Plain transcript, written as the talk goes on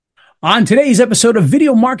On today's episode of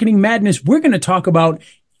Video Marketing Madness, we're going to talk about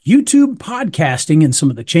YouTube podcasting and some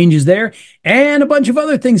of the changes there, and a bunch of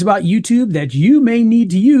other things about YouTube that you may need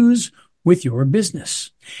to use with your business.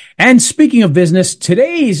 And speaking of business,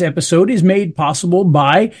 today's episode is made possible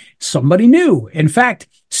by somebody new. In fact,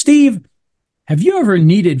 Steve, have you ever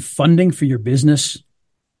needed funding for your business?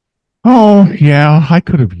 Oh, yeah, I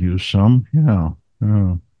could have used some. Yeah.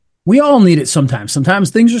 We all need it sometimes.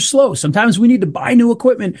 Sometimes things are slow. Sometimes we need to buy new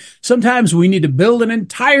equipment. Sometimes we need to build an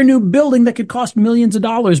entire new building that could cost millions of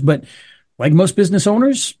dollars. But like most business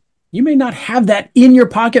owners, you may not have that in your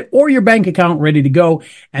pocket or your bank account ready to go.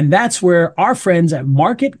 And that's where our friends at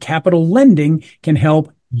Market Capital Lending can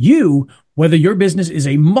help you. Whether your business is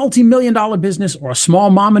a multi-million dollar business or a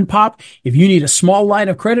small mom and pop, if you need a small line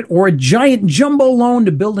of credit or a giant jumbo loan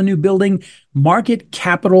to build a new building, Market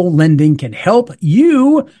Capital Lending can help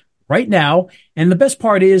you right now. And the best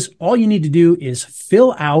part is all you need to do is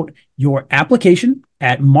fill out your application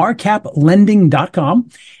at marcaplending.com.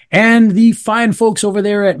 And the fine folks over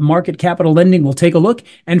there at Market Capital Lending will take a look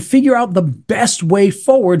and figure out the best way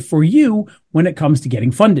forward for you when it comes to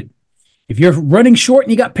getting funded. If you're running short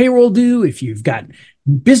and you got payroll due, if you've got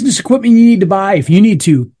business equipment you need to buy, if you need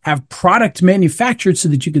to have product manufactured so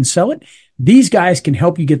that you can sell it, these guys can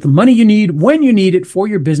help you get the money you need when you need it for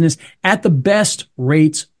your business at the best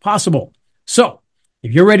rates possible. So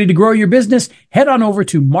if you're ready to grow your business, head on over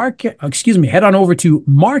to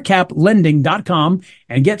marcaplending.com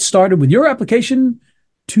and get started with your application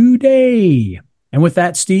today. And with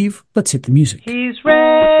that, Steve, let's hit the music. He's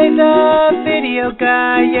Ray the video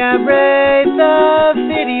guy, yeah, Ray the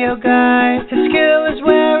video guy. His skill is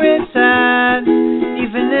where it's at,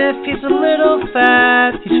 even if he's a little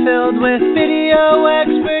fat. He's filled with video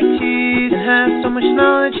expertise and has so much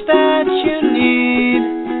knowledge that you need.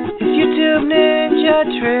 His YouTube ninja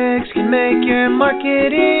tricks can make your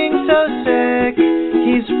marketing so sick.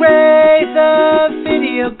 He's Ray the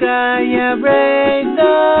video guy, yeah, Ray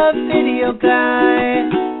the video guy.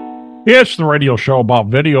 It's the radio show about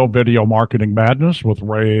video marketing madness with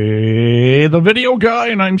Ray, the video guy,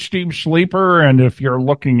 and I'm Steve Sleeper. And if you're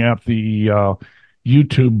looking at the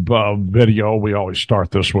YouTube video, we always start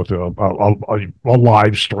this with a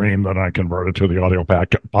live stream that I converted to the audio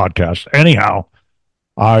podcast. Anyhow,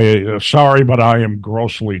 sorry, but I am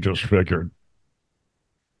grossly disfigured.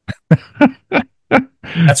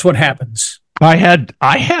 That's what happens. I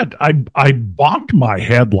bonked my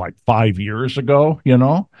head like 5 years ago,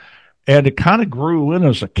 and it kind of grew in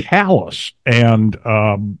as a callus. And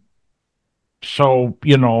so,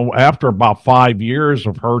 after about 5 years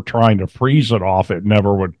of her trying to freeze it off, it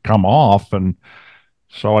never would come off. And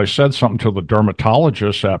so I said something to the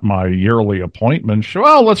dermatologist at my yearly appointment. She said,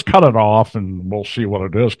 well, let's cut it off and we'll see what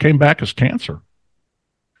it is. Came back as cancer,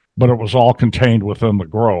 but it was all contained within the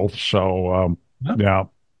growth. So, yeah.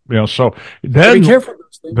 So then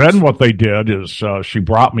what they did is she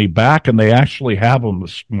brought me back, and they actually have a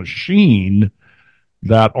machine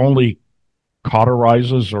that only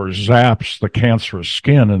cauterizes or zaps the cancerous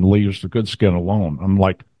skin and leaves the good skin alone. I'm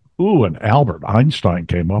like, ooh, and Albert Einstein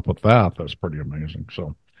came up with that. That's pretty amazing.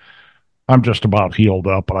 So I'm just about healed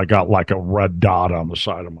up, but I got like a red dot on the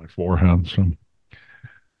side of my forehead. So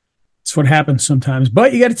that's what happens sometimes.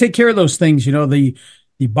 But you got to take care of those things. The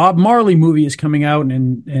Bob Marley movie is coming out,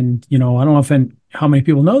 and I don't know how many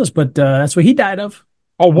people know this, but that's what he died of.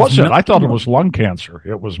 Oh, was it? I thought it was lung cancer.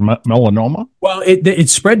 It was melanoma? Well, it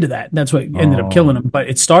spread to that. That's what ended up killing him. But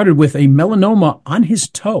it started with a melanoma on his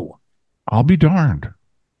toe. I'll be darned.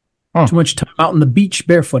 Huh. Too much time out on the beach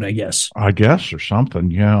barefoot, I guess. I guess, or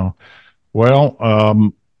something, yeah. Well,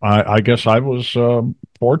 I guess I was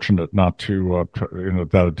fortunate not to,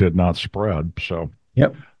 that it did not spread. So,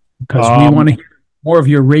 yep, because we want to hear more of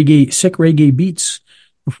your sick reggae beats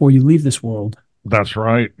before you leave this world. That's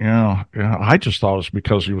right. Yeah. I just thought it was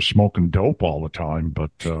because he was smoking dope all the time,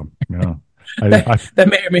 but yeah. that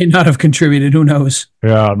may or may not have contributed. Who knows?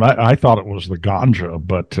 Yeah, I thought it was the ganja,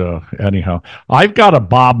 but anyhow, I've got a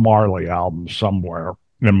Bob Marley album somewhere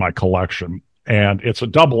in my collection, and it's a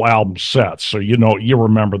double album set. So you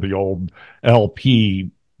remember the old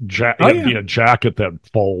LP jacket that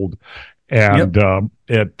fold. And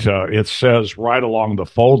it says right along the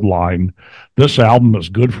fold line, this album is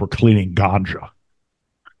good for cleaning ganja.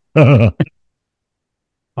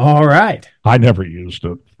 All right. I never used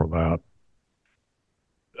it for that.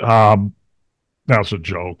 That's a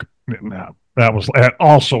joke. That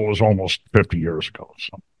also was almost 50 years ago.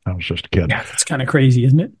 So I was just a kid. Yeah, that's kind of crazy,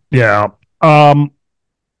 isn't it? Yeah.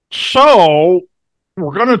 So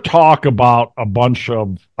we're going to talk about a bunch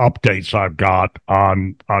of updates I've got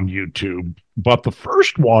on YouTube, but the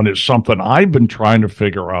first one is something I've been trying to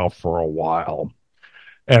figure out for a while.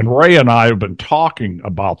 And Ray and I have been talking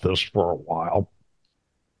about this for a while.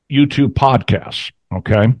 YouTube podcasts,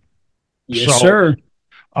 okay? Yes, sir.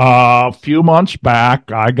 A few months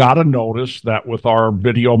back, I got a notice that with our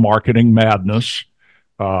Video Marketing Madness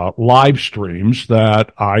live streams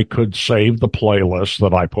that I could save the playlist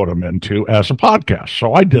that I put them into as a podcast.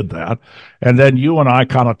 So I did that. And then you and I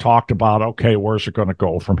kind of talked about, okay, where's it going to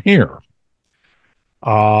go from here?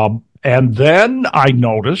 And then I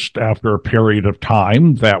noticed after a period of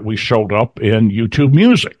time that we showed up in YouTube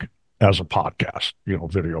Music as a podcast,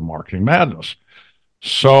 Video Marketing Madness.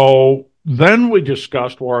 So then we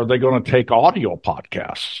discussed, well, are they going to take audio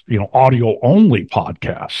podcasts, audio only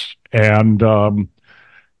podcasts? And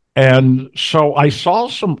so I saw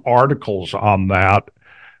some articles on that,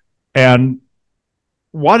 and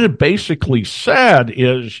what it basically said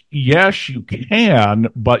is, yes, you can,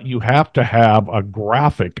 but you have to have a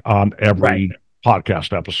graphic on every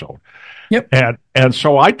podcast episode. Yep. And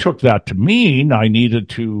so I took that to mean I needed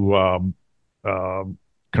to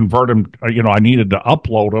convert them, I needed to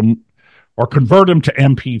upload them or convert them to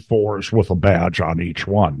MP4s with a badge on each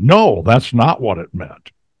one. No, that's not what it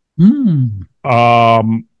meant.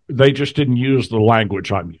 They just didn't use the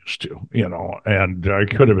language I'm used to, and it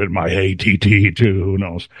could have been my ATT too, who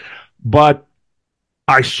knows. But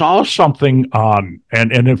I saw something on,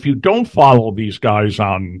 and if you don't follow these guys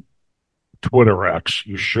on Twitter X,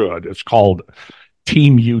 you should. It's called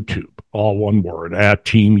Team YouTube, all one word, at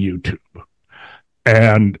Team YouTube.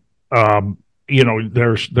 And,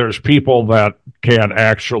 there's people that can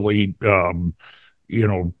actually,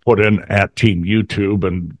 put in at Team YouTube,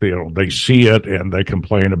 and they see it and they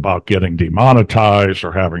complain about getting demonetized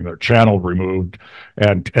or having their channel removed,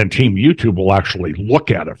 and Team YouTube will actually look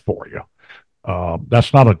at it for you.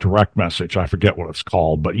 That's not a direct message. I forget what it's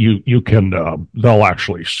called, but you can they'll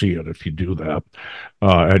actually see it if you do that,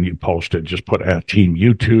 and you post it. Just put at Team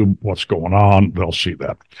YouTube what's going on. They'll see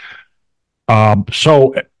that.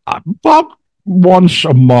 So about once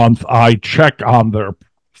a month, I check on their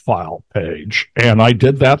file page, and I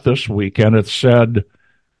did that this week, and it said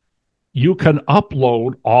you can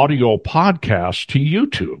upload audio podcasts to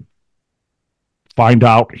YouTube. Find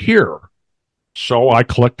out here. So I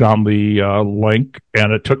clicked on the link,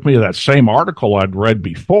 and it took me to that same article I'd read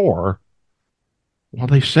before. Well,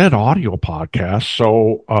 they said audio podcasts,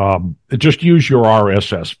 so just use your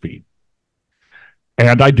RSS feed.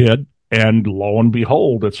 And I did. And lo and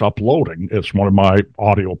behold, it's uploading. It's one of my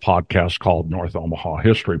audio podcasts called North Omaha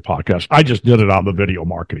History Podcast. I just did it on the Video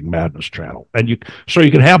Marketing Madness channel. And so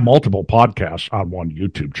you can have multiple podcasts on one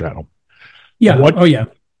YouTube channel. Yeah.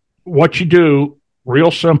 What you do,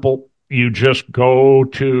 real simple, you just go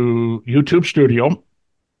to YouTube Studio.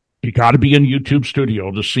 You got to be in YouTube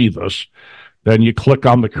Studio to see this. Then you click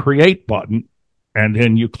on the Create button, and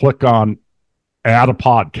then you click on Add a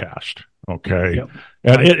Podcast. Okay. Yep.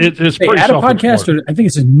 And it's pretty add a podcast, or I think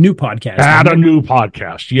it's a new podcast. Add a new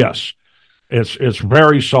podcast. Yes. It's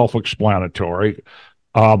very self-explanatory.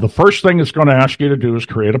 The first thing it's going to ask you to do is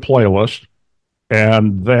create a playlist,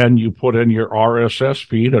 and then you put in your RSS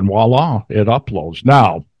feed, and voila, it uploads.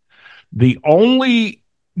 Now, the only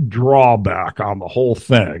drawback on the whole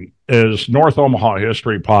thing is North Omaha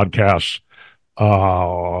History Podcasts.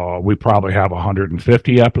 We probably have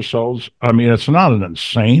 150 episodes. I mean, it's not an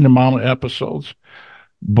insane amount of episodes,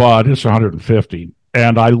 but it's 150.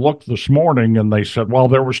 And I looked this morning, and they said, well,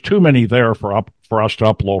 there was too many there for us to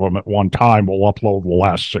upload them at one time. We'll upload the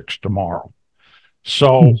last 6 tomorrow.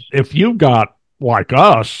 So if you've got, like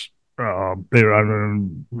us, and we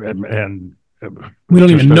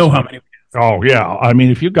don't even know how many. Oh, yeah. I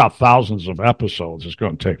mean, if you've got thousands of episodes, it's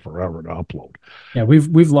going to take forever to upload. Yeah,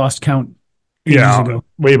 we've lost count. Yeah,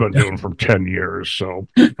 we've been doing it for 10 years. So,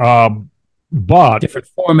 but different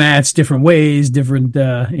formats, different ways, different,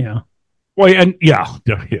 Well, and yeah,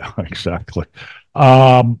 exactly.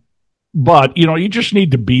 But you just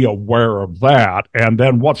need to be aware of that. And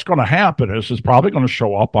then what's going to happen is it's probably going to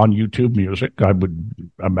show up on YouTube Music. I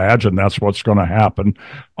would imagine that's what's going to happen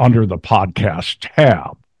under the podcast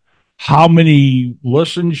tab. How many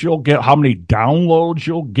listens you'll get, how many downloads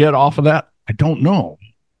you'll get off of that, I don't know.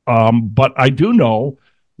 But I do know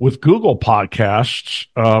with Google Podcasts,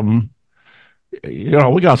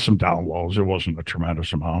 we got some downloads. It wasn't a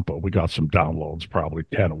tremendous amount, but we got some downloads, probably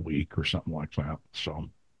 10 a week or something like that. So,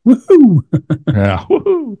 woohoo! Yeah,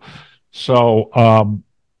 woohoo! So,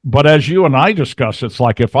 but as you and I discussed, it's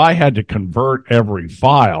like if I had to convert every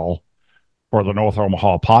file, for the North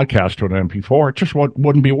Omaha podcast to an MP4, it just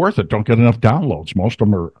wouldn't be worth it. Don't get enough downloads. Most of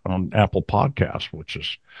them are on Apple Podcasts, which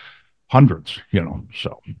is hundreds,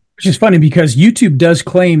 so. Which is funny because YouTube does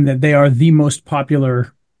claim that they are the most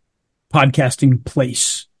popular podcasting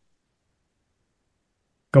place.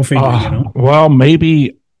 Go figure, Well,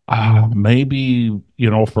 maybe,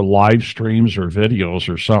 for live streams or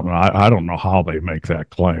videos or something. I don't know how they make that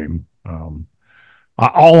claim.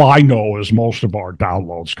 All I know is most of our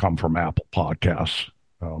downloads come from Apple Podcasts.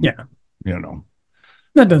 Yeah.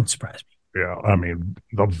 That doesn't surprise me. Yeah. I mean,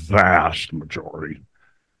 the vast majority.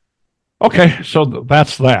 Okay, so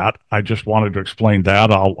that's that. I just wanted to explain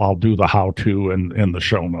that. I'll do the how-to in the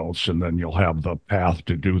show notes, and then you'll have the path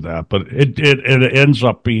to do that. But it ends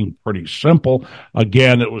up being pretty simple.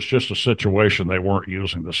 Again, it was just a situation they weren't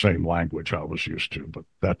using the same language I was used to, but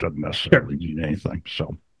that doesn't necessarily mean anything.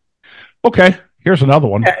 So, okay, here's another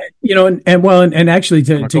one. And actually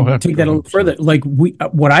to take that a little further, like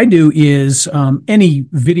what I do is any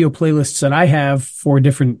video playlists that I have for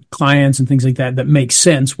different clients and things like that make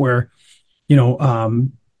sense where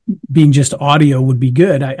being just audio would be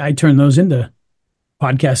good. I turn those into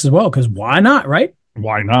podcasts as well, because why not, right?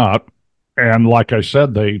 Why not? And like I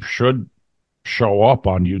said, they should show up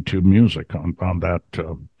on YouTube Music on that.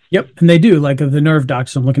 Yep, and they do. Like the Nerve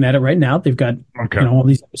Docs, I'm looking at it right now. They've got all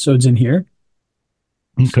these episodes in here.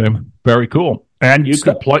 Okay, very cool. And you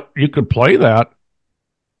could play that.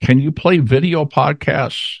 Can you play video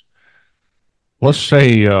podcasts? Let's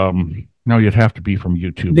say. No, you'd have to be from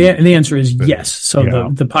YouTube. The answer is yes. So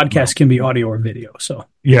the podcast can be audio or video. So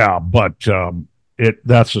yeah, but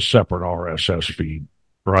that's a separate RSS feed,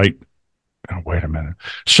 right? Oh, wait a minute.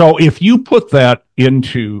 So if you put that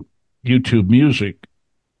into YouTube Music,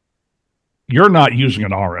 you're not using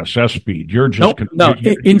an RSS feed. You're just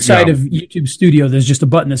inside of YouTube Studio. There's just a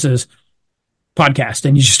button that says podcast,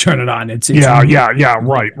 and you just turn it on. It's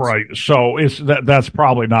right. So that's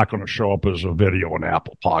probably not going to show up as a video on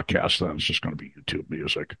Apple Podcast. Then it's just going to be YouTube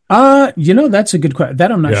Music. That's a good question. That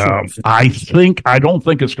I'm not sure. I don't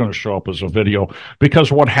think it's going to show up as a video, because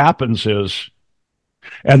what happens is,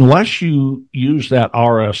 unless you use that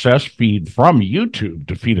RSS feed from YouTube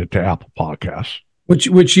to feed it to Apple Podcasts,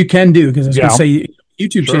 which you can do, because I was going to say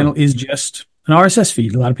YouTube channel is just an RSS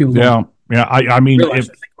feed. A lot of people don't. I mean.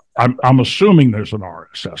 I'm assuming there's an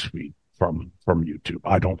RSS feed from YouTube.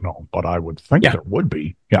 I don't know, but I would think there would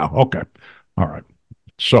be. Yeah. Okay. All right.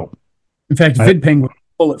 So, in fact, VidPeng will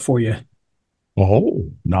pull it for you.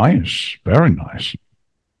 Oh, nice. Very nice.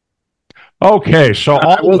 Okay. So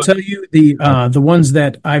I will tell you the ones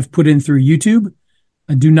that I've put in through YouTube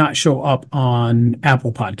do not show up on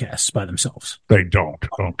Apple Podcasts by themselves. They don't.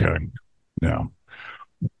 Okay. Yeah.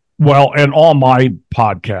 Well, and all my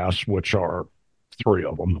podcasts, which are 3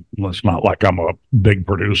 of them. It's not like I'm a big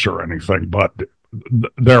producer or anything, but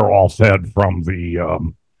they're all fed from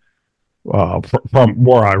the from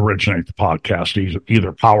where I originate the podcast,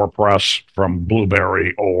 either PowerPress from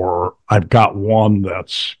Blueberry, or I've got one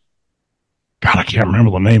that's, God, I can't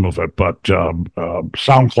remember the name of it, but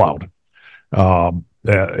SoundCloud.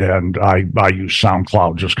 And I use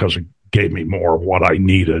SoundCloud just because it gave me more of what I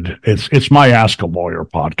needed. It's my Ask a Lawyer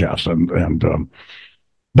podcast, and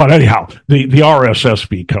but anyhow, the RSS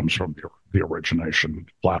feed comes from the origination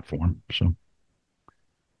platform. So,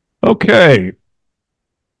 okay,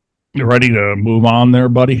 you ready to move on there,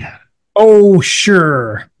 buddy? Oh,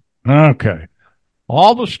 sure. Okay.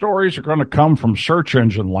 All the stories are going to come from search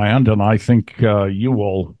engine land, and I think you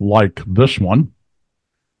will like this one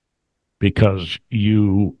because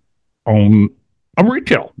you own a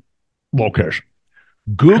retail location.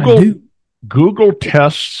 Google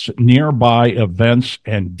tests nearby events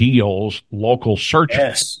and deals local search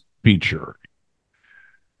feature.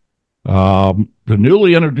 The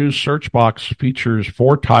newly introduced search box features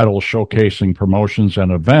 4 titles showcasing promotions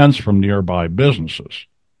and events from nearby businesses.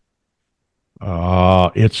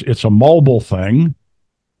 It's a mobile thing,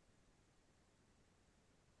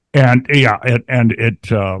 and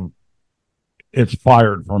it's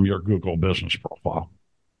fired from your Google business profile.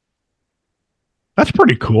 That's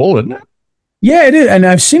pretty cool, isn't it? Yeah, it is, and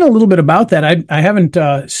I've seen a little bit about that. I haven't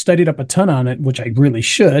studied up a ton on it, which I really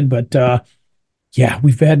should. But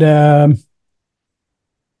we've had been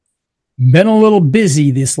a little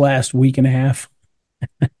busy this last week and a half.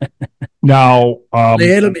 Now, a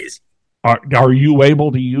little busy. Are you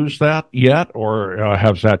able to use that yet, or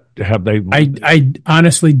have they? I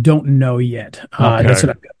honestly don't know yet. Okay. That's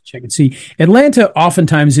what I've got to check and see. Atlanta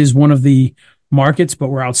oftentimes is one of the markets, but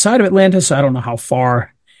we're outside of Atlanta, so I don't know how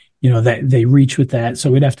far that they reach with that.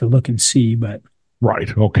 So we'd have to look and see. But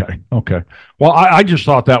right, okay. Well, I just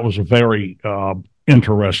thought that was a very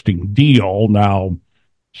interesting deal. Now,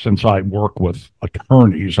 since I work with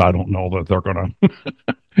attorneys, I don't know that they're going to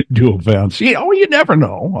do events. Yeah, you never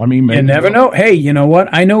know. I mean, You never know. Hey, you know what?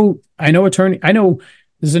 I know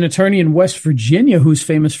there's an attorney in West Virginia who's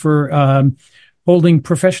famous for holding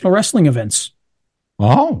professional wrestling events.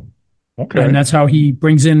 Oh, okay. And that's how he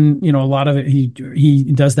brings in, a lot of it. He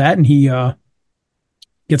does that, and he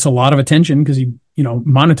gets a lot of attention because he,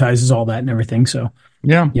 monetizes all that and everything. So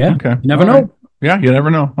yeah. Okay. You never know. Right. Yeah, you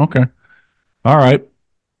never know. Okay. All right.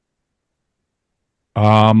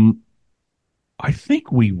 I think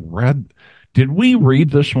did we read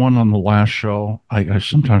this one on the last show? I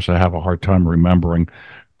sometimes I have a hard time remembering.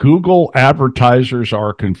 Google advertisers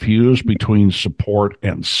are confused between support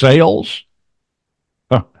and sales.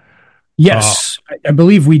 Yes, I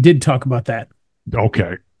believe we did talk about that.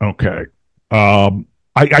 Okay.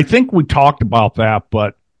 I think we talked about that,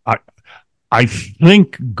 but I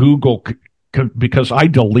think Google because I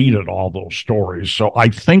deleted all those stories. So I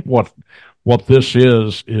think what this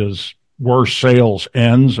is where sales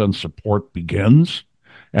ends and support begins,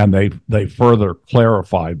 and they further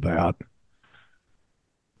clarified that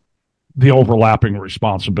the overlapping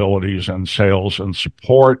responsibilities in sales and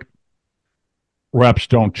support. Reps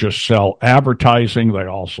don't just sell advertising; they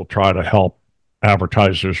also try to help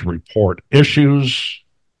advertisers report issues.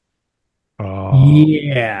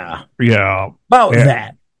 Yeah. About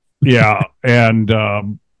that. Yeah, and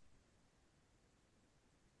I'm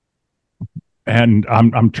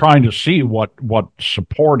trying to see what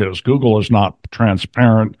support is. Google is not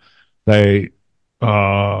transparent. They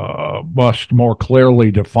must more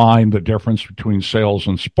clearly define the difference between sales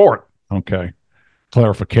and support. Okay,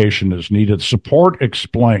 clarification is needed. Support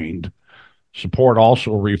explained. Support,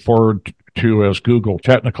 also referred to as Google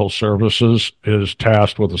Technical Services, is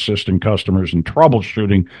tasked with assisting customers in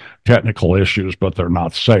troubleshooting technical issues, but they're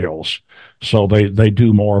not sales. So they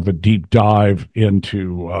do more of a deep dive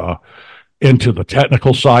into the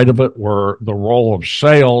technical side of it, where the role of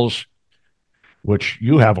sales, which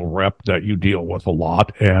you have a rep that you deal with a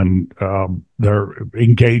lot, and they're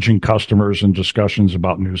engaging customers in discussions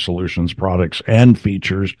about new solutions, products, and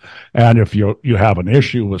features. And if you have an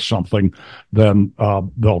issue with something, then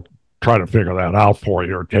they'll try to figure that out for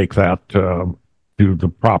you or take that to the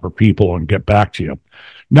proper people and get back to you.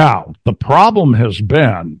 Now, the problem has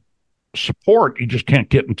been support. You just can't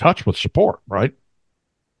get in touch with support, right?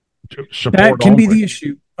 Support that can only. be the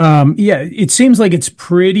issue. It seems like it's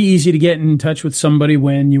pretty easy to get in touch with somebody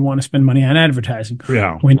when you want to spend money on advertising.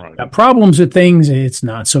 Yeah, when you've got problems with things, it's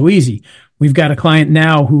not so easy. We've got a client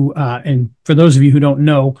now who, and for those of you who don't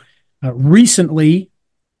know, recently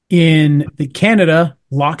in the Canada,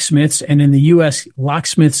 locksmiths, and in the U.S.,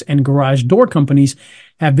 locksmiths and garage door companies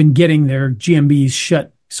have been getting their GMBs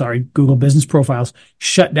Google Business Profiles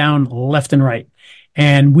shut down left and right.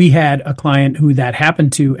 And we had a client who that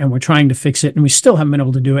happened to, and we're trying to fix it, and we still haven't been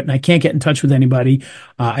able to do it, and I can't get in touch with anybody.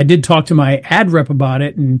 I did talk to my ad rep about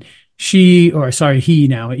it, and he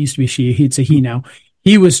now, it used to be she, it's a he now.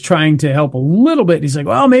 He was trying to help a little bit. He's like,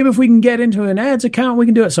 well, maybe if we can get into an ads account, we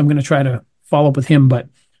can do it. So I'm going to try to follow up with him, but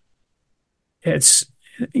it's,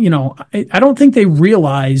 I don't think they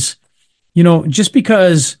realize, just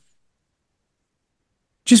because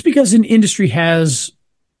an industry has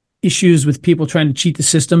issues with people trying to cheat the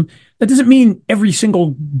system, that doesn't mean every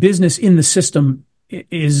single business in the system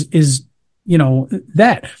is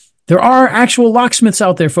that. There are actual locksmiths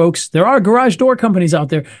out there, folks. There are garage door companies out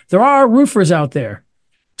there. There are roofers out there.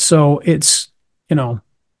 So it's,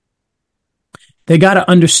 they got to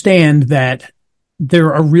understand that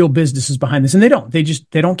there are real businesses behind this, and they don't.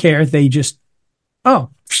 They don't care. They just,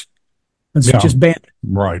 let's just ban it.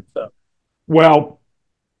 Right. So. Well,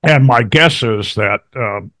 and my guess is that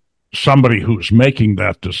somebody who's making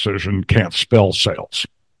that decision can't spell sales.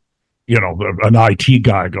 An IT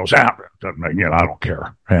guy goes, I don't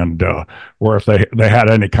care. And where if they had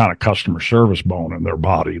any kind of customer service bone in their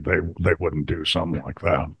body, they wouldn't do something like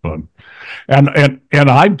that. But and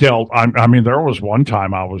I've dealt. There was one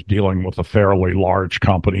time I was dealing with a fairly large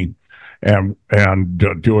company, and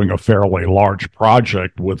doing a fairly large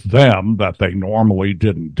project with them that they normally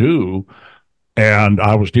didn't do. And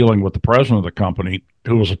I was dealing with the president of the company,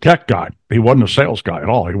 who was a tech guy. He wasn't a sales guy at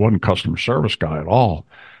all. He wasn't a customer service guy at all.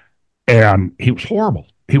 And he was horrible.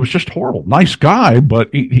 He was just horrible. Nice guy, but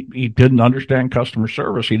he didn't understand customer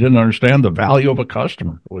service. He didn't understand the value of a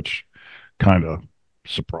customer, which kind of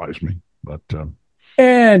surprised me. But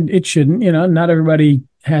and it shouldn't. Not everybody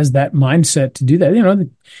has that mindset to do that.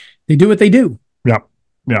 They do what they do.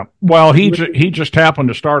 Yeah. Well, he just happened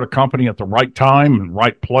to start a company at the right time and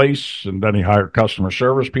right place, and then he hired customer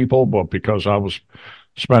service people. But because I was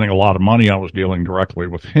spending a lot of money. I was dealing directly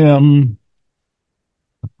with him.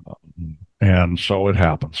 And so it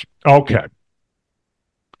happens. Okay.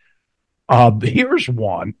 Here's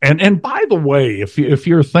one. And by the way, if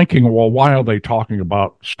you're thinking, well, why are they talking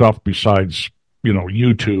about stuff besides,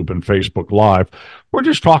 YouTube and Facebook Live? We're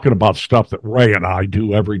just talking about stuff that Ray and I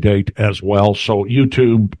do every day as well. So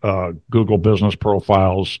YouTube, Google Business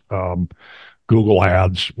Profiles, Google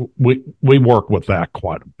Ads, we work with that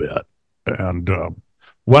quite a bit. And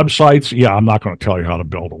websites, yeah, I'm not going to tell you how to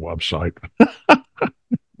build a website.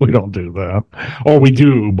 We don't do that. Or we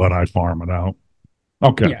do, but I farm it out.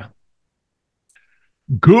 Okay. Yeah.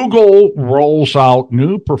 Google rolls out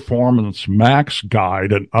new Performance Max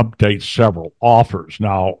guide and updates several offers.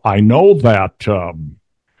 Now, I know that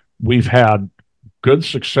we've had good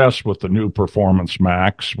success with the new Performance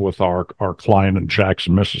Max with our client in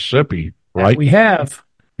Jackson, Mississippi, right? We have.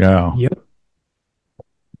 Yeah. Yep.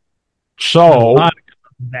 So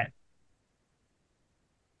that.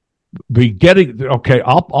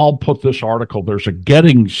 I'll put this article. There's a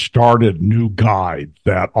getting started new guide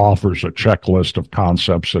that offers a checklist of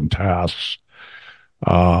concepts and tasks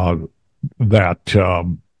that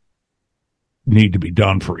need to be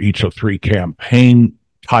done for each of 3 campaign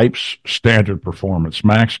types: standard Performance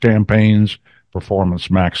Max campaigns, Performance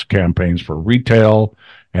Max campaigns for retail,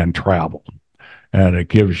 and travel. And it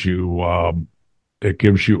gives you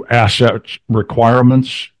asset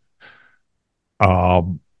requirements,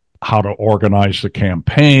 how to organize the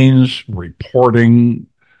campaigns, reporting,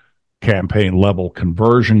 campaign level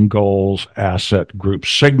conversion goals, asset group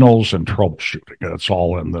signals, and troubleshooting. And it's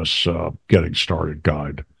all in this getting started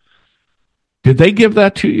guide. Did they give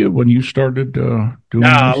that to you when you started doing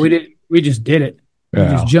No, this? we didn't. We just did it.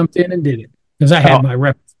 Yeah. We just jumped in and did it because I had my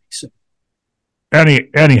rep.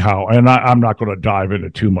 Anyhow, and I'm not going to dive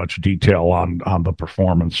into too much detail on the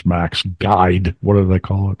Performance Max guide. What do they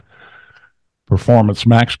call it? Performance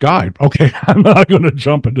Max guide. Okay, I'm not going to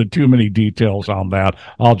jump into too many details on that.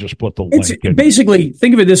 I'll just put the link in. Basically,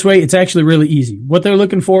 think of it this way. It's actually really easy. What they're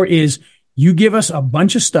looking for is you give us a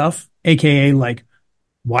bunch of stuff, aka like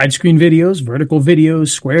widescreen videos, vertical videos,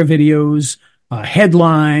 square videos,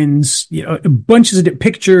 headlines, bunches of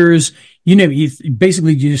pictures. You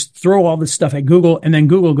basically just throw all this stuff at Google, and then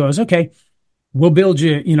Google goes, okay, we'll build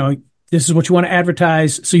you, this is what you want to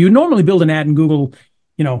advertise. So you normally build an ad in Google.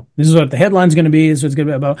 This is what the headline's going to be. This is what it's going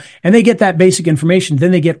to be about. And they get that basic information.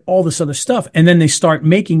 Then they get all this other stuff. And then they start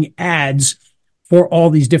making ads for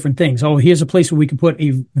all these different things. Oh, here's a place where we can put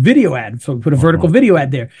a video ad. So we put a vertical video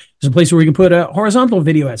ad there. There's a place where we can put a horizontal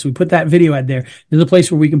video ad. So we put that video ad there. There's a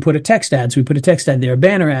place where we can put a text ad. So we put a text ad there, a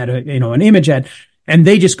banner ad, an image ad. And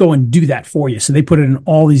they just go and do that for you. So they put it in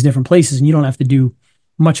all these different places and you don't have to do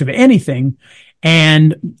much of anything.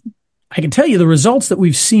 And I can tell you the results that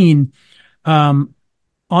we've seen,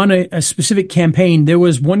 on a specific campaign. There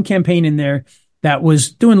was one campaign in there that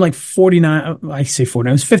was doing like $49, it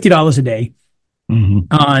was $50 a day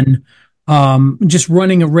on just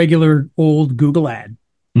running a regular old Google ad.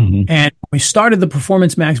 And when we started the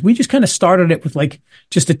Performance Max, we just kind of started it with like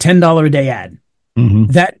just a $10 a day ad.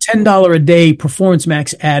 That $10 a day Performance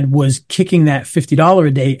Max ad was kicking that $50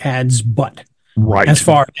 a day ad's butt. Right. As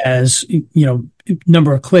far as,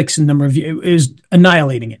 number of clicks and number of views, it was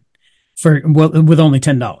annihilating it. With only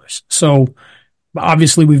 $10. So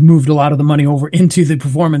obviously we've moved a lot of the money over into the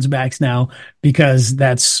Performance Max now because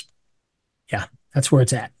that's where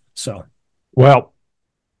it's at. So, well,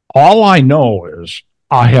 all I know is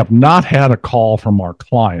I have not had a call from our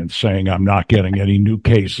clients saying I'm not getting any new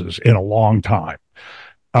cases in a long time.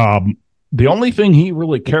 The only thing he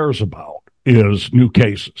really cares about is new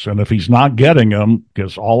cases. And if he's not getting them,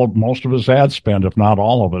 because most of his ad spend, if not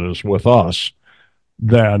all of it, is with us,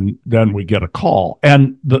 then we get a call.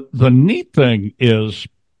 And the neat thing is,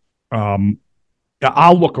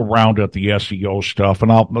 I'll look around at the SEO stuff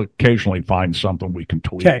and I'll occasionally find something we can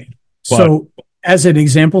tweak. Okay. So as an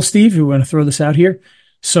example, Steve, you want to throw this out here?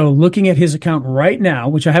 So looking at his account right now,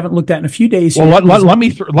 which I haven't looked at in a few days. Well, let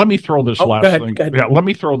me throw this last thing. Go ahead. Yeah, let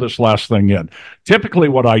me throw this last thing in. Typically,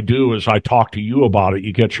 what I do is I talk to you about it.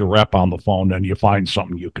 You get your rep on the phone, and you find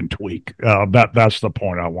something you can tweak. That's the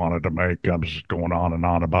point I wanted to make. I'm just going on and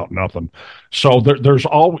on about nothing. So there's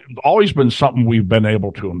always been something we've been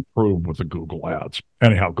able to improve with the Google Ads.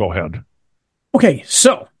 Anyhow, go ahead. Okay,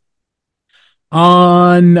 so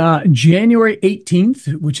on January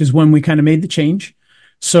 18th, which is when we kind of made the change.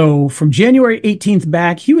 So from January 18th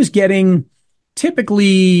back, he was getting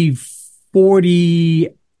typically 40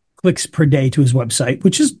 clicks per day to his website,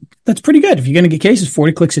 that's pretty good. If you're going to get cases,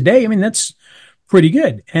 40 clicks a day, I mean, that's pretty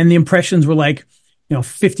good. And the impressions were like,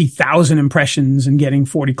 50,000 impressions and getting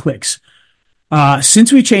 40 clicks.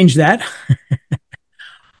 Since we changed that,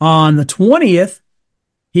 on the 20th,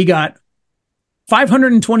 he got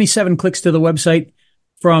 527 clicks to the website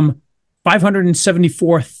from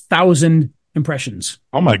 574,000 impressions.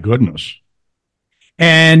 Oh, my goodness.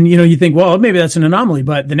 And, you think, well, maybe that's an anomaly.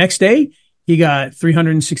 But the next day, he got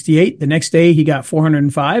 368. The next day, he got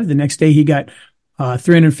 405. The next day, he got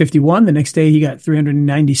 351. The next day, he got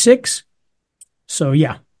 396. So,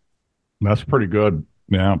 yeah. That's pretty good.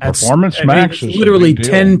 Yeah. Performance Max is literally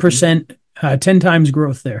 10%, 10 times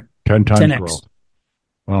growth there. 10 times 10X. Growth.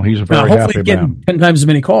 Well, he's a very happy man. 10 times as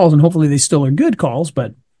many calls, and hopefully they still are good calls,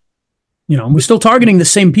 but, we're still targeting the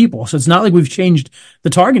same people. So it's not like we've changed the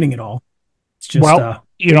targeting at all. It's just,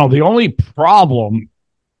 the only problem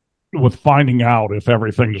with finding out if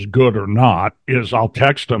everything's good or not is I'll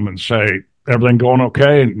text him and say, everything going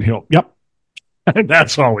okay? And he'll, yep.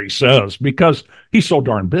 That's all he says because he's so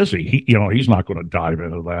darn busy. He's not going to dive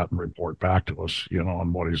into that and report back to us,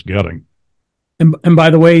 on what he's getting. And by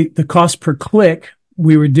the way, the cost per click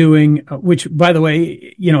we were doing, which by the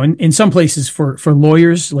way, in some places for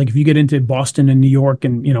lawyers, like if you get into Boston and New York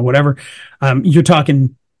and, whatever, you're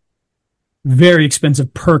talking very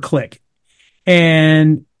expensive per click.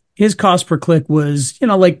 And his cost per click was,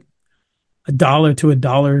 like $1 to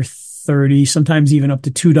 $1.30, sometimes even up to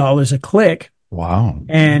 $2 a click. Wow.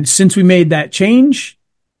 And since we made that change,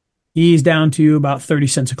 he's down to about 30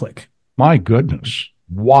 cents a click. My goodness.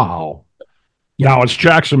 Wow. Yeah. Now it's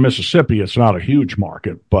Jackson, Mississippi. It's not a huge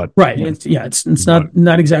market, but right. It's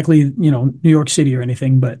not exactly, New York City or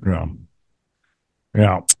anything, but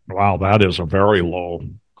yeah. Wow. That is a very low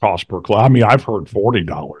cost per click. I mean, I've heard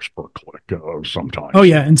 $40 per click sometimes. Oh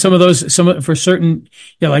yeah. And for certain,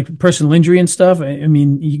 like personal injury and stuff. I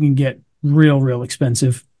mean, you can get real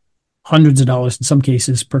expensive, hundreds of dollars in some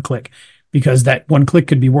cases per click, because that one click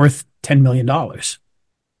could be worth $10 million.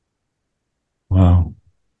 Wow.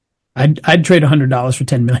 I'd trade $100 for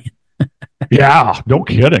 $10 million. Yeah, no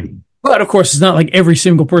kidding. But of course, it's not like every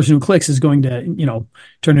single person who clicks is going to,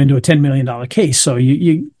 turn into a $10 million case. So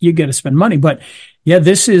you got to spend money. But yeah,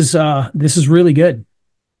 this is really good.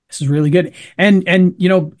 This is really good. And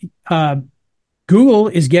Google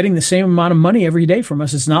is getting the same amount of money every day from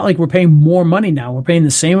us. It's not like we're paying more money now. We're paying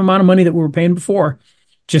the same amount of money that we were paying before,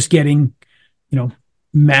 just getting,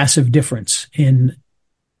 massive difference in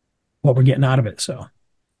what we're getting out of it. So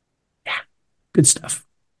yeah, good stuff.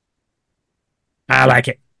 I like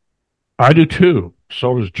it. I do too.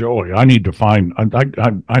 So does Joey. I need to find,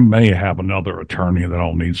 I may have another attorney that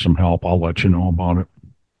I'll need some help. I'll let you know about it.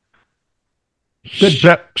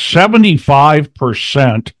 Good.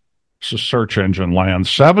 75%, it's a search engine land,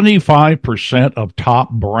 75% of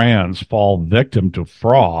top brands fall victim to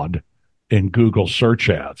fraud in Google search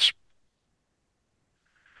ads.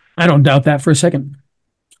 I don't doubt that for a second.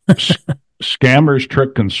 Scammers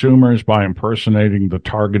trick consumers by impersonating the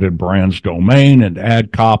targeted brand's domain and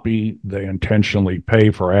ad copy. They intentionally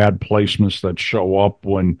pay for ad placements that show up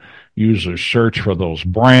when users search for those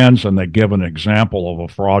brands, and they give an example of a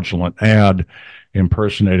fraudulent ad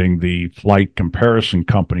impersonating the flight comparison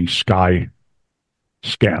company Sky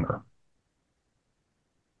Scanner.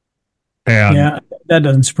 And yeah, that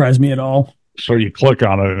doesn't surprise me at all. So you click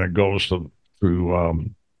on it and it goes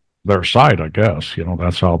through their site, I guess.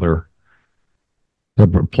 That's how they're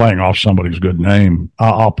playing off somebody's good name.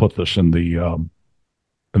 I'll put this in the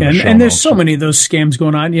and there's so many of those scams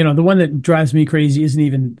going on. The one that drives me crazy isn't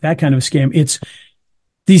even that kind of a scam. It's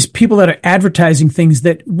these people that are advertising things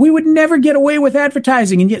that we would never get away with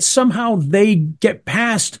advertising, and yet somehow they get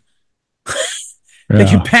past. They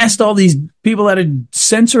get past all these people that are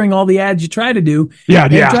censoring all the ads you try to do. Yeah.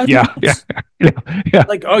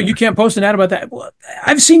 Like, oh, you can't post an ad about that. Well,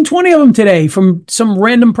 I've seen 20 of them today from some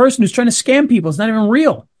random person who's trying to scam people. It's not even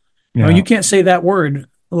real. Yeah. You can't say that word.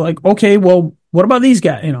 Like, okay, well, what about these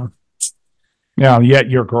guys? Yeah, yet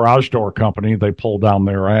your garage door company, they pull down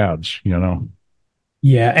their ads,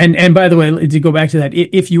 Yeah, and by the way, to go back to that,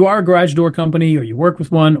 if you are a garage door company or you work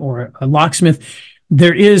with one or a locksmith,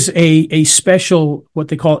 there is a special, what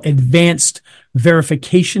they call advanced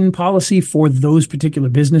verification policy for those particular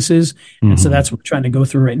businesses. Mm-hmm. And so that's what we're trying to go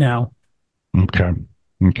through right now. Okay.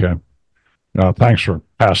 Thanks for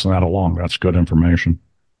passing that along. That's good information.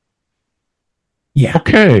 Yeah.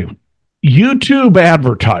 Okay. YouTube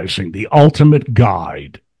advertising, the ultimate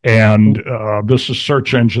guide. And this is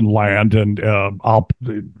search engine land. And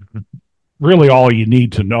really all you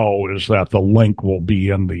need to know is that the link will be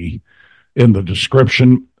in the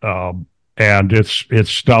description, and it's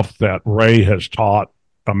stuff that Ray has taught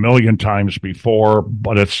a million times before,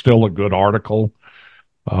 but it's still a good article.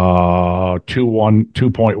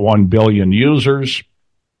 2.1 billion users,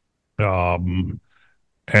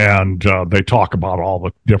 And they talk about all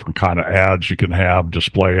the different kind of ads you can have,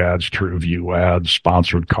 display ads, true view ads,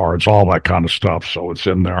 sponsored cards, all that kind of stuff. So it's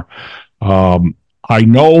in there. I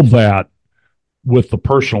know that with the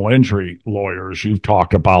personal injury lawyers, you've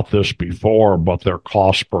talked about this before, but their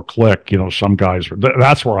cost per click, some guys,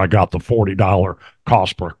 that's where I got the $40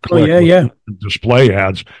 cost per click. Oh, yeah. Display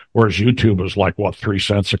ads, whereas YouTube is like, what, 3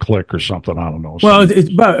 cents a click or something? I don't know. Well,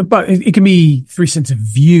 but it can be 3 cents a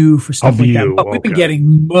view for stuff like that. But we've been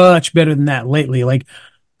getting much better than that lately. Like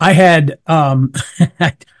I had,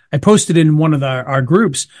 I posted in one of our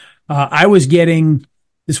groups, I was getting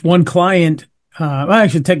this one client. Well,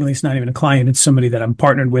 actually, technically, it's not even a client. It's somebody that I'm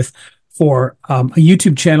partnered with for a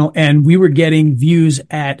YouTube channel. And we were getting views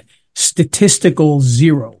at statistical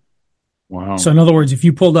 0. Wow. So in other words, if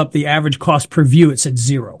you pulled up the average cost per view, it said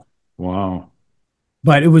 0. Wow.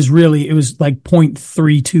 But it was like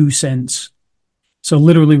 0.32 cents. So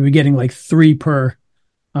literally we're getting like 3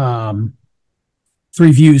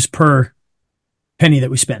 views per penny that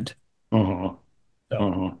we spent. Uh-huh.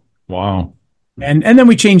 Uh-huh. Wow. And then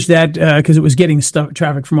we changed that because it was getting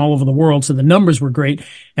traffic from all over the world, so the numbers were great.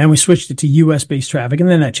 And we switched it to U.S. based traffic, and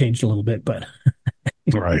then that changed a little bit. But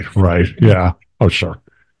right, yeah, oh sure,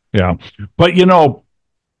 yeah. But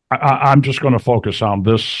I'm just going to focus on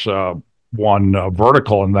this one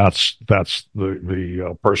vertical, and that's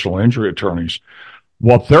the personal injury attorneys.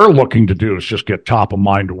 What they're looking to do is just get top of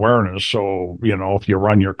mind awareness. So, if you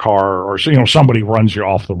run your car or, somebody runs you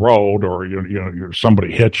off the road or,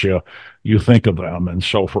 somebody hits you, you think of them. And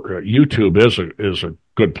so for YouTube is a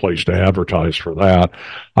good place to advertise for that.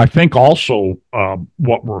 I think also,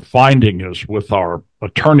 what we're finding is with our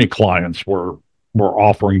attorney clients, we're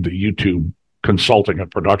offering the YouTube consulting and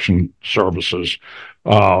production services,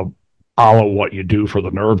 a la what you do for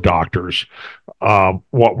the nerve doctors.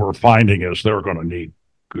 What we're finding is they're going to need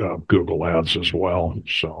Google ads as well.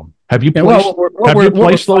 So have you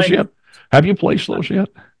placed those yet? Have you placed those yet?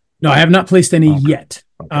 No, I have not placed any yet.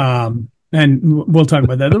 Okay. And we'll talk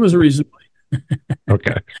about that. There was a reason.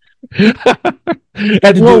 Okay.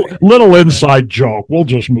 Little inside joke. We'll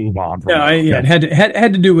just move on. It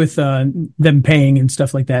had to do with them paying and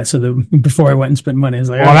stuff like that. So before I went and spent money, I was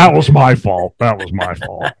like, well, that was my fault.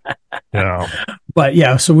 Yeah. But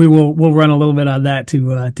yeah, so we'll run a little bit on that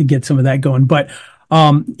to get some of that going. But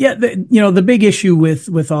the big issue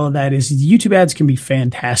with all of that is YouTube ads can be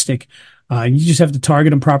fantastic. You just have to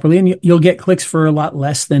target them properly, and you'll get clicks for a lot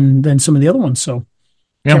less than some of the other ones. So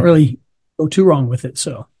can't really go too wrong with it.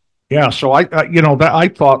 So yeah, so I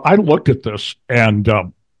thought I looked at this, and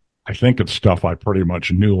I think it's stuff I pretty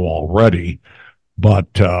much knew already, but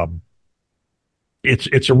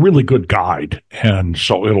it's a really good guide, and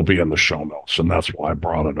so it'll be in the show notes, and that's why I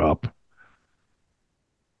brought it up.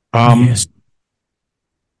 Yes.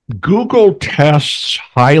 Google tests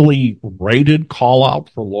highly rated call out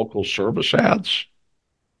for local service ads.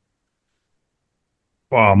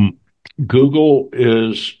 Google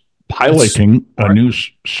is piloting a new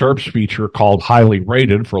SERPs feature called highly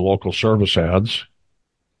rated for local service ads.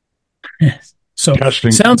 So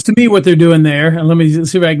sounds to me what they're doing there. And let me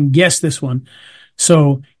see if I can guess this one.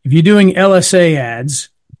 So if you're doing LSA ads,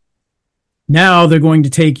 now they're going to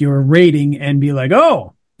take your rating and be like,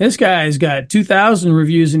 oh, this guy's got 2,000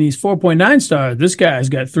 reviews and he's 4.9 stars. This guy's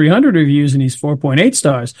got 300 reviews and he's 4.8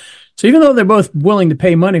 stars. So even though they're both willing to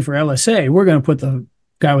pay money for LSA, we're going to put the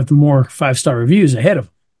guy with the more 5-star reviews ahead of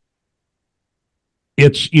him.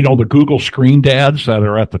 It's, the Google screened ads that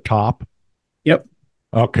are at the top. Yep.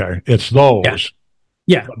 Okay. It's those.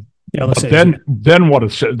 Yeah. But then what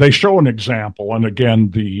it says, they show an example. And again,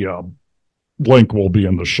 the link will be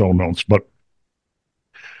in the show notes, but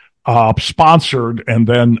sponsored, and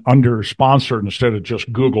then under sponsored, instead of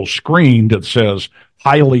just Google screened, it says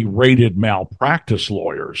highly rated malpractice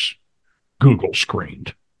lawyers, Google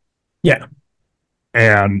screened. Yeah.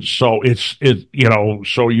 And so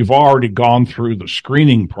so you've already gone through the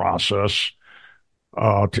screening process,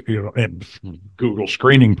 Google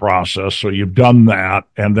screening process. So you've done that.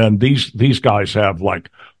 And then these guys have like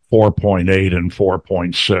 4.8 and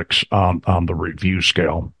 4.6 on the review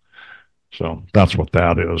scale. So that's what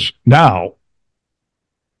that is. Now,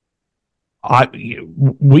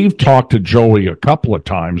 we've talked to Joey a couple of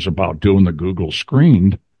times about doing the Google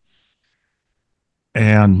screened.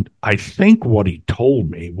 And I think what he told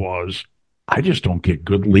me was, I just don't get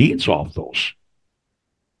good leads off those.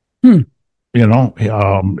 He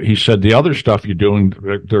said the other stuff you're doing,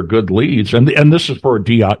 they're good leads. And this is for a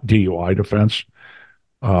DUI defense.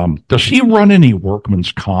 Does he run any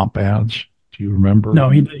workman's comp ads? Do you remember? No,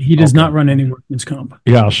 he does not run any workman's comp.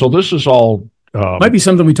 Yeah, so this is all... might be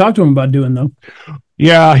something we talked to him about doing, though.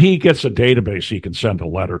 Yeah, he gets a database he can send a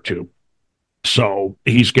letter to. So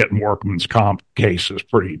he's getting workman's comp cases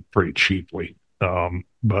pretty cheaply.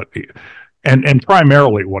 But and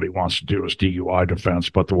primarily what he wants to do is DUI defense,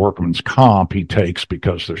 but the workman's comp he takes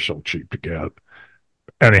because they're so cheap to get.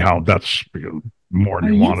 Anyhow, that's more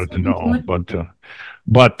than you wanted to know.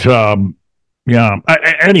 But yeah.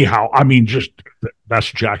 Anyhow, I mean, just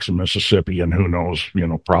that's Jackson, Mississippi, and who knows,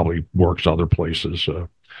 probably works other places.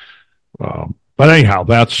 But anyhow,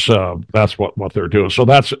 that's what they're doing. So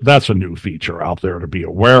that's a new feature out there to be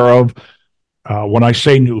aware of. When I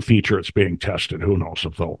say new feature, it's being tested. Who knows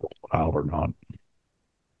if they'll roll it out or not?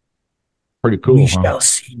 Pretty cool. We shall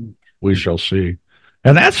see. We shall see.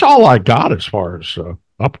 And that's all I got as far as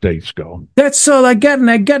updates go. That's all I got, and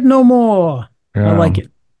I got no more. I like it.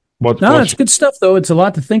 It's good stuff, though. It's a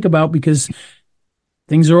lot to think about because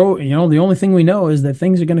things are, the only thing we know is that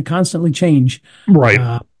things are going to constantly change.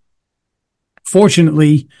 Right.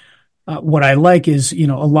 Fortunately, what I like is, a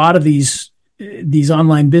lot of these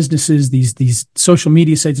online businesses, these social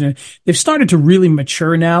media sites, they've started to really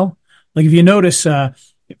mature now. Like if you notice,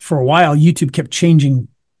 for a while, YouTube kept changing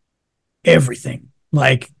everything,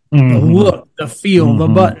 like the look, the feel, the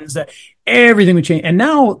buttons, everything would change. And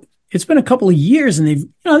now it's been a couple of years, and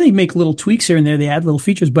they make little tweaks here and there. They add little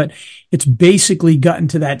features, but it's basically gotten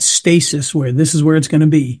to that stasis where this is where it's going to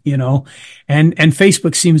be, and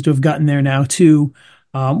Facebook seems to have gotten there now too,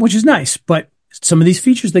 which is nice. But some of these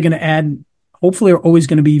features they're going to add, hopefully, are always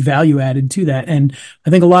going to be value added to that. And I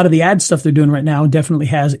think a lot of the ad stuff they're doing right now definitely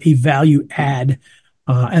has a value add,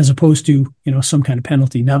 as opposed to, some kind of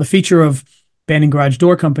penalty. Now, the feature of banning garage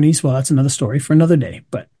door companies, well, that's another story for another day,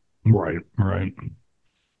 but. Right.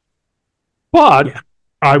 But yeah.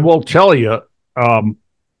 I will tell you,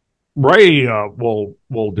 Ray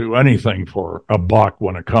will do anything for a buck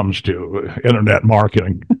when it comes to internet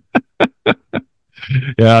marketing.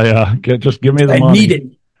 Yeah. Just give me the money. I need it.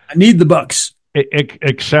 I need the bucks.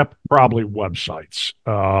 Except probably websites.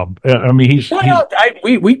 I mean,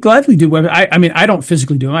 we gladly do web. I mean, I don't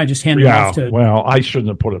physically do them. I just hand them off to. Well, I shouldn't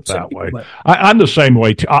have put it that way. I'm the same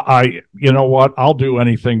way. You know what? I'll do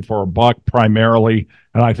anything for a buck primarily,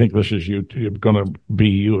 and I think this is going to be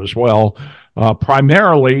you as well.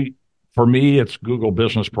 Primarily for me, it's Google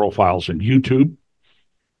Business Profiles and YouTube.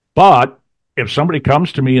 But if somebody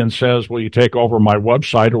comes to me and says, "Will you take over my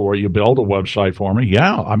website, or will you build a website for me?"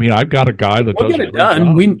 Yeah, I mean, I've got a guy that does it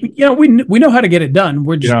done. We know how to get it done.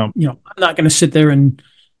 We're just, I'm not going to sit there and,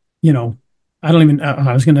 I don't even.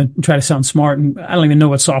 I was going to try to sound smart, and I don't even know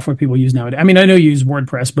what software people use nowadays. I mean, I know you use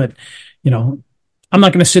WordPress, but I'm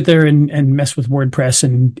not going to sit there and mess with WordPress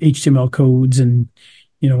and HTML codes and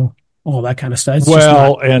all that kind of stuff.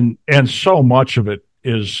 And so much of it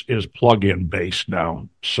is plug-in based now.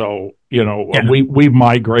 So we've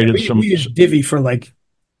migrated some. We use Divi for like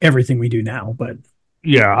everything we do now, but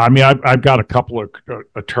I mean, I've got a couple of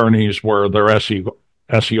attorneys where their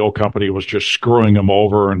SEO company was just screwing them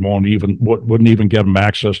over and wouldn't even give them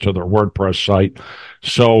access to their WordPress site.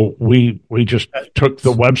 So we just took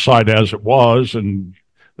the website as it was, and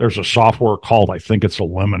there's a software called, I think it's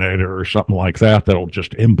Eliminator or something like that, that'll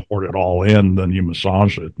just import it all in. Then you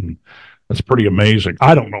massage it, and that's pretty amazing.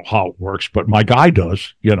 I don't know how it works, but my guy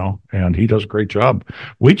does, and he does a great job.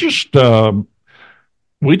 We just stood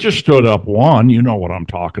up one, you know what I'm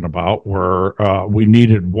talking about, where we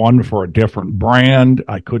needed one for a different brand.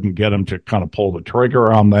 I couldn't get him to kind of pull the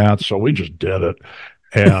trigger on that, so we just did it.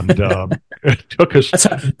 And it took us.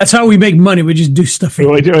 That's how we make money. We just do stuff.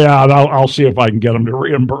 We do, yeah. And I'll see if I can get them to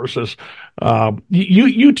reimburse us.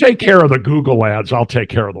 You take care of the Google ads. I'll take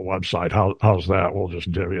care of the website. How's that? We'll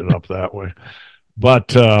just divvy it up that way.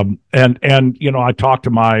 But and I talked to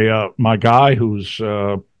my guy who's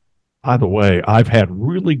by the way, I've had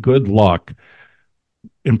really good luck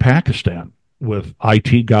in Pakistan with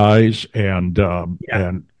IT guys and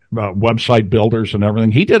website builders and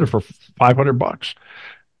everything. He did it for $500.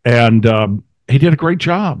 And he did a great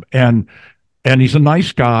job, and he's a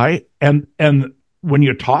nice guy. And when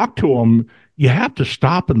you talk to him, you have to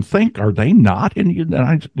stop and think: are they not in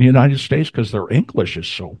the United States? Because their English is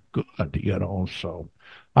so good, So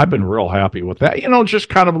I've been real happy with that. Just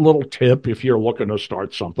kind of a little tip if you're looking to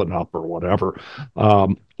start something up or whatever.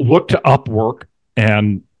 Look to Upwork,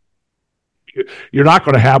 and you're not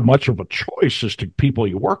going to have much of a choice as to people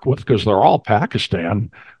you work with because they're all Pakistan,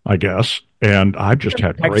 I guess. And I've just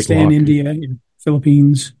had great luck. Pakistan, India,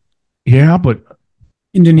 Philippines. Yeah, but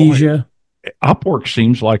Indonesia. Upwork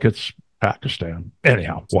seems like it's Pakistan.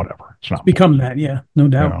 Anyhow, whatever. It's become that, yeah, no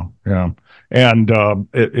doubt. Yeah. And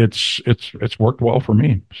it's worked well for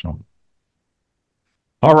me. So,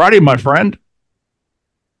 all righty, my friend.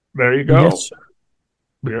 There you go. Yes, sir.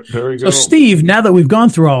 There you So, go. Steve, now that we've gone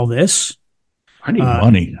through all this, I need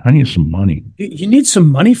money. I need some money. you need some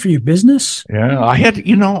money for your business? Yeah, I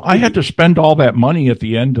had to spend all that money at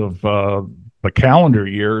the end of the calendar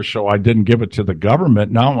year, so I didn't give it to the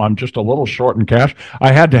government. Now I'm just a little short in cash.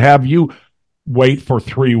 I had to have you wait for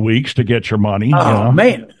 3 weeks to get your money. Oh,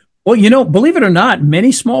 man. Well, believe it or not,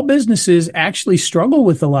 many small businesses actually struggle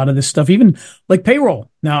with a lot of this stuff, even like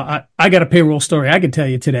payroll. Now, I got a payroll story I could tell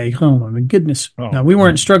you today. Oh, my goodness. Now, we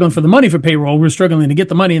weren't struggling for the money for payroll. We were struggling to get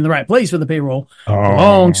the money in the right place for the payroll.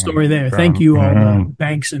 Long story there. Thank you, all the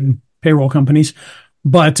banks and payroll companies.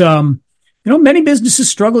 But, many businesses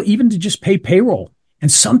struggle even to just pay payroll.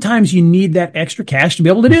 And sometimes you need that extra cash to be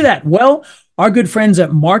able to do that. Well, our good friends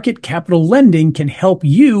at Market Capital Lending can help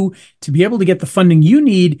you to be able to get the funding you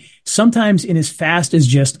need, sometimes in as fast as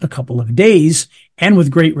just a couple of days and with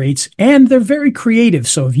great rates. And they're very creative.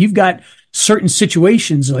 So if you've got certain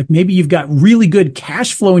situations, like maybe you've got really good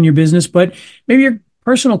cash flow in your business, but maybe your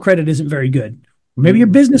personal credit isn't very good. Maybe your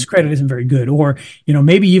business credit isn't very good. Or,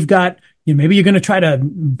 maybe you've got, maybe you're going to try to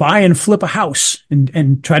buy and flip a house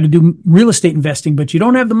and try to do real estate investing, but you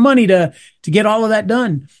don't have the money to get all of that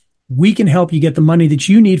done. We can help you get the money that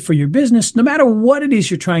you need for your business, no matter what it is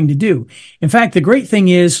you're trying to do. In fact, the great thing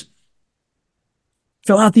is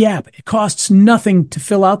fill out the app. It costs nothing to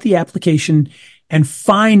fill out the application and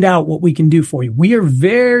find out what we can do for you. We are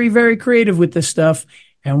very, very creative with this stuff,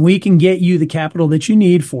 and we can get you the capital that you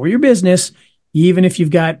need for your business, even if you've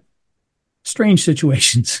got strange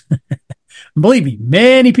situations. Believe me,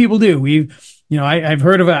 many people do. I've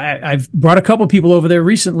heard of, I've brought a couple people over there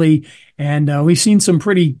recently, and we've seen some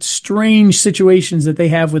pretty strange situations that they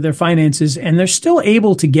have with their finances, and they're still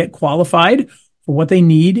able to get qualified for what they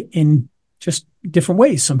need in just different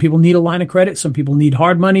ways. Some people need a line of credit. Some people need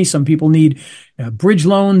hard money. Some people need bridge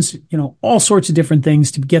loans, all sorts of different things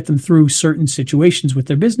to get them through certain situations with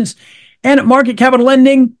their business. And at Market Capital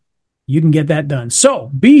Lending, you can get that done. So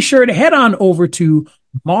be sure to head on over to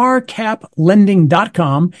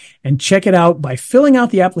marcaplending.com and check it out by filling out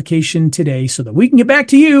the application today so that we can get back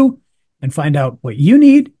to you and find out what you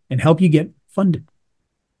need and help you get funded.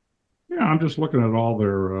 Yeah, I'm just looking at all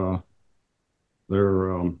their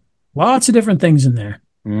lots of different things in there.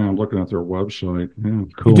 Yeah, I'm looking at their website. Yeah,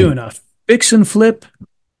 cool. You're doing a fix and flip.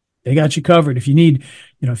 They got you covered. If you need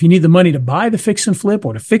the money to buy the fix and flip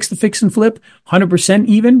or to fix the fix and flip, 100%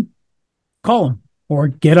 even, call them or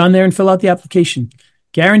get on there and fill out the application.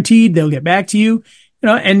 Guaranteed they'll get back to you,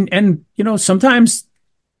 and sometimes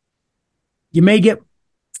you may get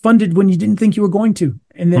funded when you didn't think you were going to.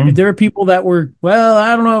 And there are people that were, well,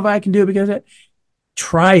 I don't know if I can do it because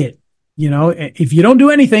try it. If you don't do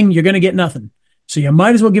anything, you're going to get nothing. So you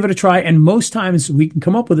might as well give it a try. And most times we can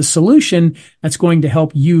come up with a solution that's going to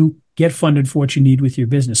help you get funded for what you need with your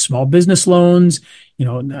business. Small business loans, the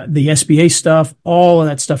SBA stuff, all of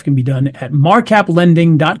that stuff can be done at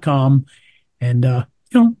marcaplending.com. And,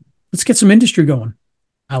 let's get some industry going.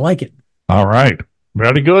 I like it. All right.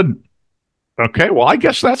 Very good. Okay. Well, I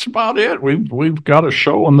guess that's about it. We've got a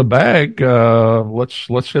show in the bag.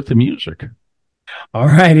 Let's hit the music. All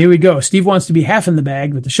right, here we go. Steve wants to be half in the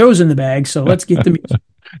bag, but the show's in the bag, so let's get the music.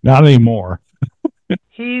 Not anymore.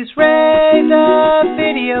 He's Ray the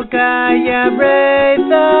video guy, yeah, Ray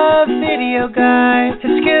the video guy.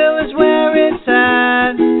 His skill is where it's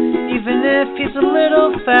at, even if he's a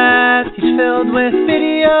little fat. He's filled with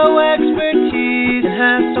video expertise and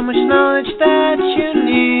has so much knowledge that you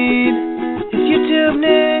need. His YouTube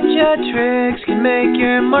ninja tricks can make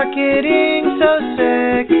your marketing so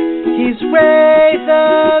sick. He's Ray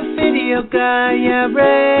the video guy, yeah,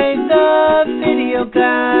 Ray the video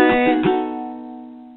guy.